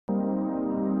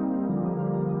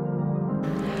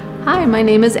Hi, my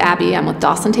name is Abby. I'm with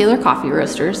Dawson Taylor Coffee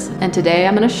Roasters, and today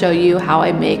I'm going to show you how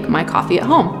I make my coffee at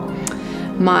home.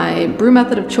 My brew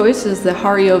method of choice is the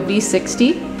Hario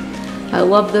V60. I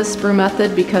love this brew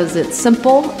method because it's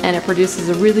simple and it produces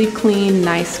a really clean,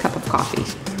 nice cup of coffee.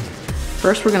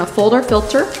 First, we're going to fold our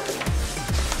filter,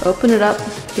 open it up,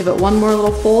 give it one more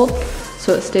little fold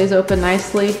so it stays open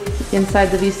nicely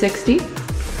inside the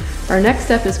V60. Our next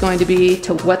step is going to be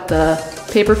to wet the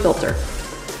paper filter.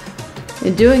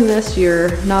 In doing this,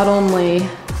 you're not only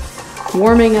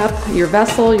warming up your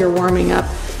vessel, you're warming up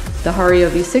the Hario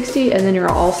V60, and then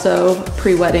you're also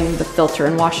pre-wetting the filter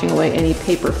and washing away any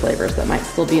paper flavors that might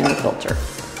still be in the filter.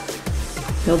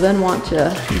 You'll then want to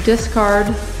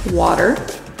discard water,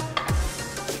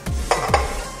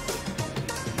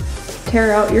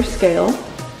 tear out your scale,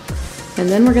 and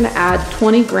then we're going to add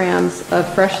 20 grams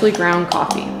of freshly ground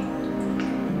coffee.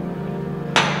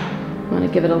 I'm going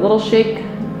to give it a little shake.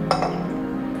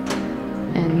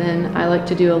 And then I like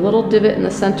to do a little divot in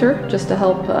the center just to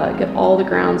help get all the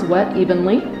grounds wet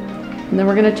evenly. And then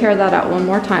we're going to tear that out one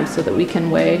more time so that we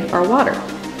can weigh our water.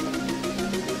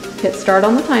 Hit start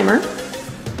on the timer.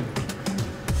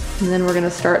 And then we're going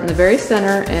to start in the very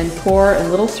center and pour in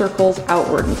little circles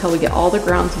outward until we get all the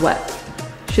grounds wet.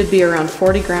 Should be around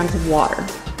 40 grams of water.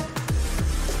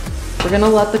 We're going to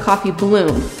let the coffee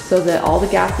bloom so that all the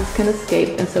gases can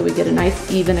escape and so we get a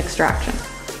nice even extraction.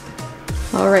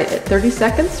 All right, at 30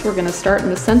 seconds, we're gonna start in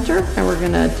the center and we're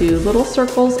gonna do little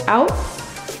circles out,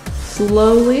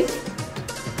 slowly.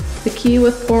 The key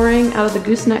with pouring out of the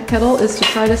gooseneck kettle is to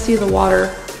try to see the water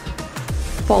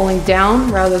falling down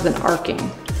rather than arcing.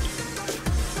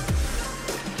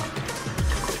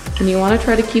 And you wanna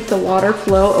try to keep the water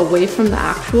flow away from the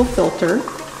actual filter.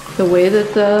 The way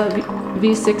that the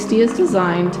V60 is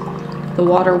designed, the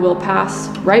water will pass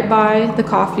right by the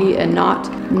coffee and not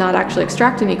actually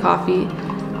extract any coffee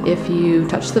if you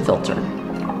touch the filter.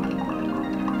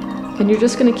 And you're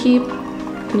just going to keep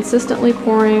consistently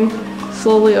pouring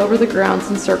slowly over the grounds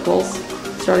in circles,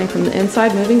 starting from the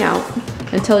inside moving out,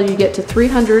 until you get to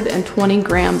 320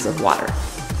 grams of water.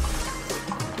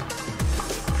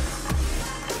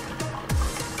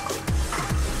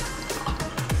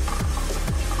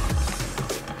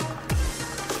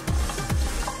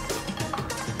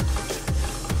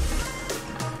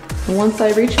 And once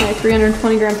I reach my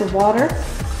 320 grams of water,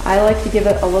 I like to give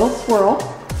it a little swirl.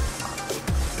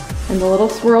 And the little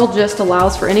swirl just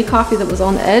allows for any coffee that was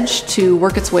on the edge to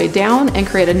work its way down and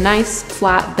create a nice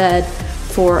flat bed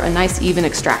for a nice even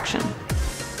extraction.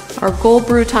 Our goal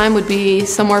brew time would be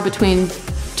somewhere between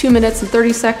 2 minutes and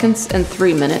 30 seconds and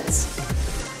 3 minutes.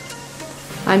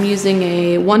 I'm using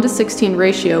a 1:16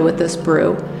 ratio with this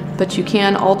brew, but you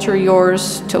can alter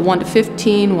yours to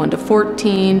 1:15,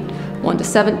 1:14,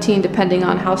 1:17, depending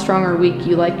on how strong or weak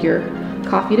you like your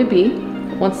coffee to be.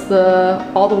 Once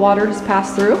all the water has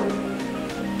passed through,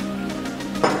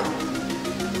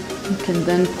 you can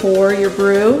then pour your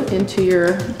brew into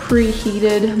your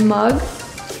preheated mug.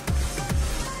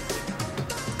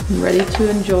 And ready to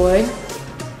enjoy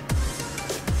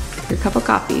your cup of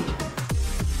coffee.